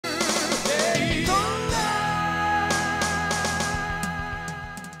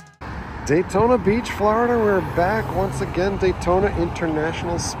Daytona Beach, Florida. We're back once again. Daytona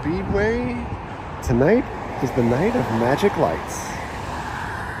International Speedway. Tonight is the night of magic lights.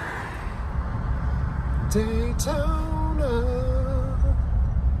 Daytona.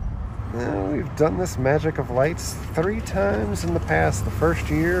 Now, we've done this magic of lights 3 times in the past. The first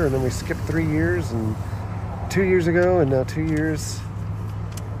year, and then we skipped 3 years, and 2 years ago, and now 2 years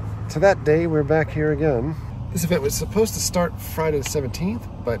to that day, we're back here again. This event was supposed to start Friday the 17th,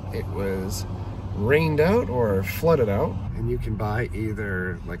 but it was rained out or flooded out. And you can buy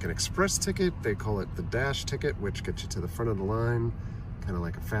either like an express ticket, they call it the dash ticket, which gets you to the front of the line, kind of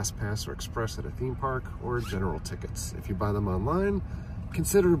like a fast pass or express at a theme park, or general tickets. If you buy them online,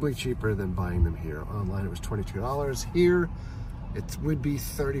 considerably cheaper than buying them here. Online it was $22. Here it would be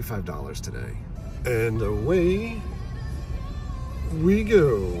 $35 today. And away we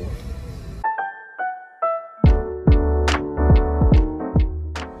go.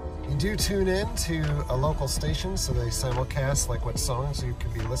 Do tune in to a local station, so they simulcast like what songs you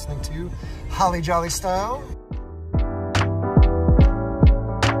could be listening to, Holly Jolly style.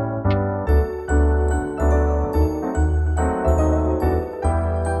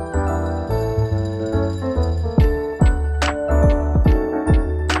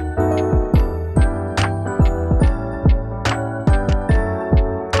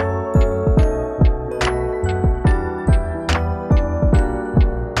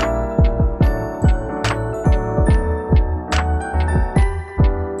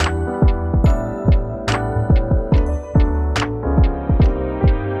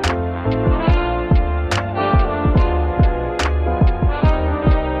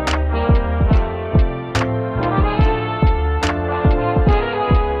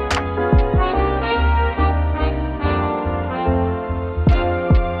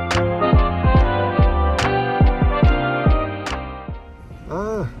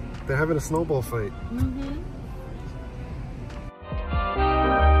 They're having a snowball fight. Mm-hmm.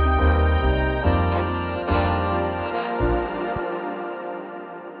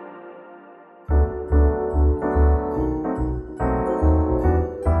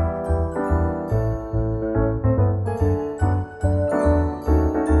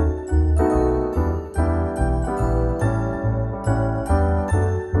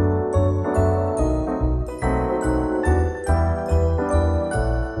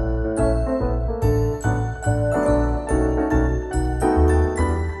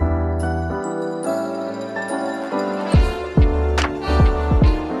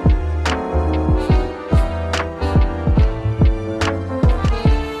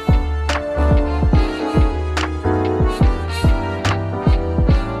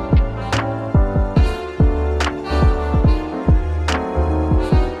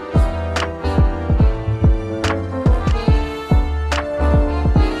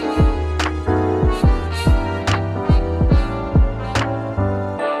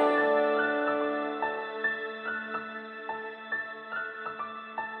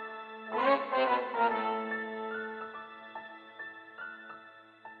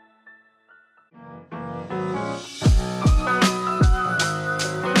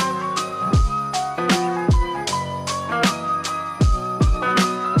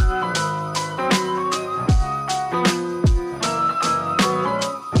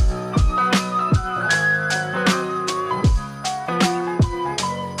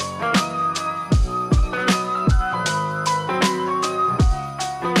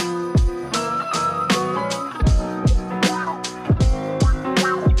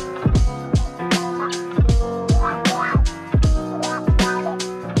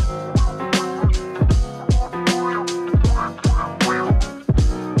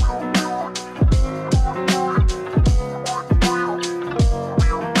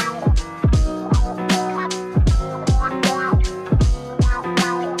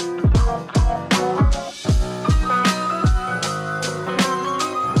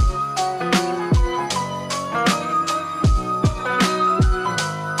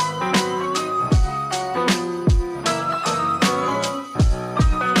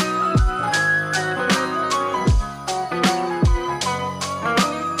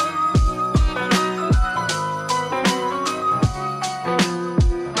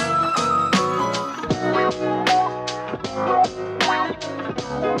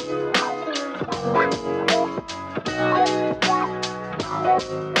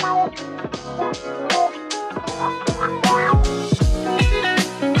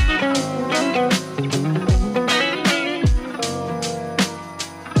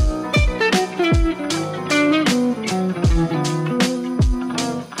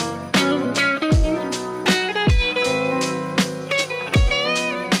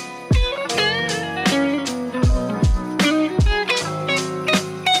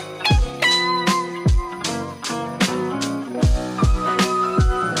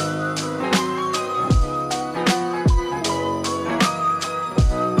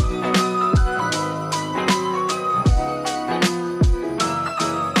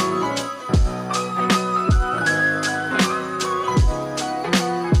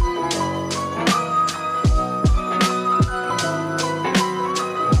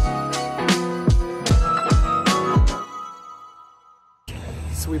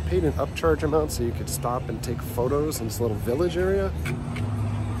 paid an upcharge amount so you could stop and take photos in this little village area.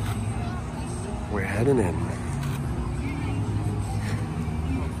 We're heading in.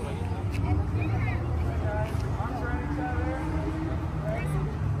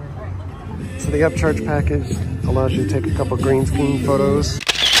 So the upcharge package allows you to take a couple green screen photos.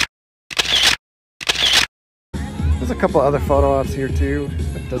 There's a couple other photo ops here too.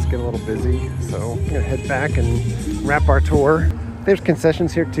 It does get a little busy, so I'm gonna head back and wrap our tour. There's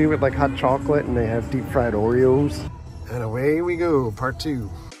concessions here too with like hot chocolate, and they have deep fried Oreos. And away we go, part 2.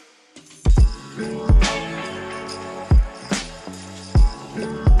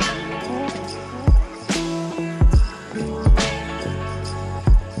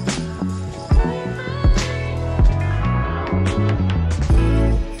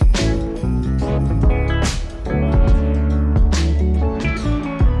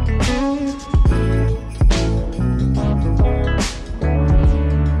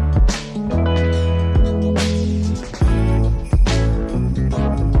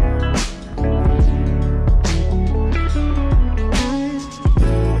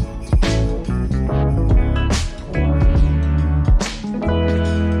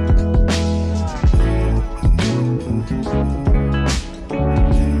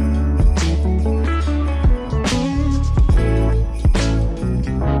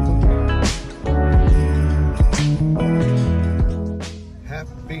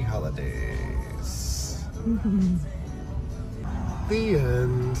 The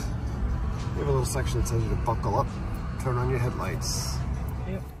end. You have a little section that tells you to buckle up, turn on your headlights.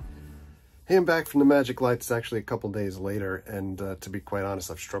 Yep. Hey, I'm back from the Magic Lights actually a couple days later, and to be quite honest,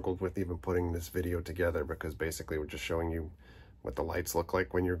 I've struggled with even putting this video together because basically we're just showing you what the lights look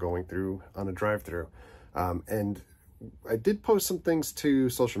like when you're going through on a drive-through. And I did post some things to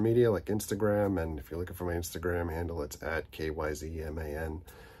social media like Instagram, and if you're looking for my Instagram handle, it's at KYZMAN.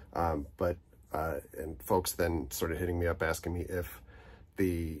 And folks then started hitting me up asking me if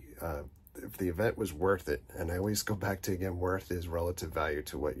the event was worth it. And I always go back to, again, worth is relative value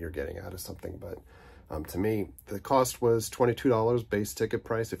to what you're getting out of something. But to me, the cost was $22 base ticket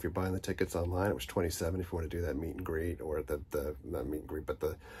price. If you're buying the tickets online, it was $27 if you want to do that meet and greet, or not meet and greet, but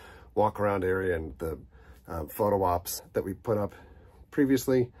the walk around area and the photo ops that we put up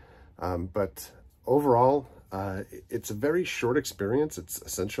previously. But overall, it's a very short experience. It's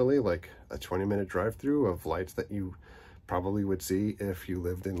essentially like a 20-minute drive-through of lights that you probably would see if you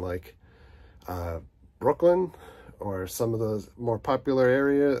lived in like Brooklyn or some of those more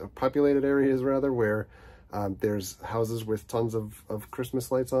populated areas rather, where there's houses with tons of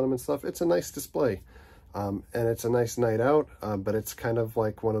Christmas lights on them and stuff. It's a nice display, and it's a nice night out, but it's kind of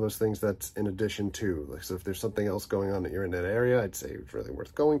like one of those things that's in addition to. Like, so if there's something else going on that you're in that area, I'd say it's really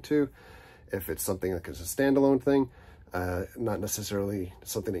worth going to. If it's something that is a standalone thing, not necessarily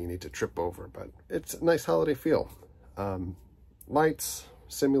something that you need to trip over, but it's a nice holiday feel. Lights,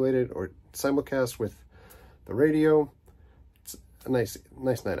 simulated or simulcast with the radio. It's a nice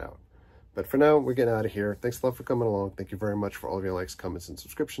night out. But for now, we're getting out of here. Thanks a lot for coming along. Thank you very much for all of your likes, comments, and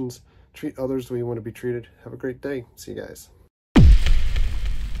subscriptions. Treat others the way you want to be treated. Have a great day. See you guys.